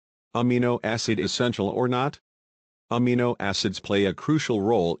Amino acid essential or not? Amino acids play a crucial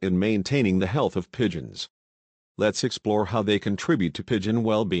role in maintaining the health of pigeons. Let's explore how they contribute to pigeon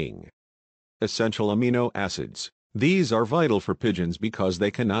well-being. Essential amino acids. These are vital for pigeons because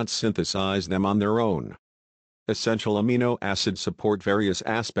they cannot synthesize them on their own. Essential amino acids support various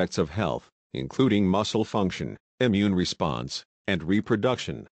aspects of health, including muscle function, immune response, and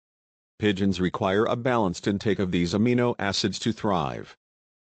reproduction. Pigeons require a balanced intake of these amino acids to thrive.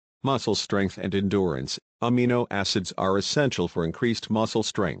 Muscle strength and endurance. Amino acids are essential for increased muscle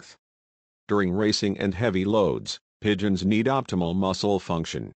strength. During racing and heavy loads, pigeons need optimal muscle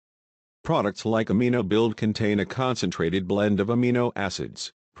function. Products like Amino Build contain a concentrated blend of amino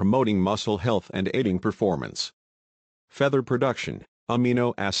acids, promoting muscle health and aiding performance. Feather production.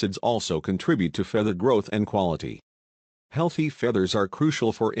 Amino acids also contribute to feather growth and quality. Healthy feathers are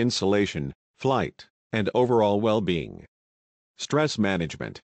crucial for insulation, flight, and overall well-being. Stress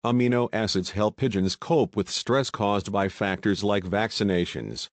management. Amino acids help pigeons cope with stress caused by factors like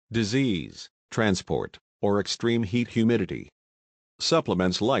vaccinations, disease, transport, or extreme heat-humidity.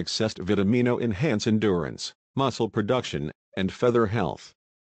 Supplements like Cest Vitamino enhance endurance, muscle production, and feather health.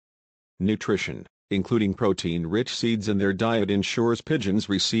 Nutrition, including protein-rich seeds in their diet, ensures pigeons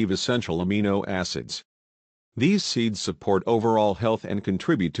receive essential amino acids. These seeds support overall health and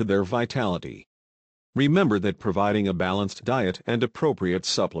contribute to their vitality. Remember that providing a balanced diet and appropriate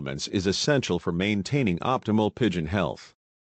supplements is essential for maintaining optimal pigeon health.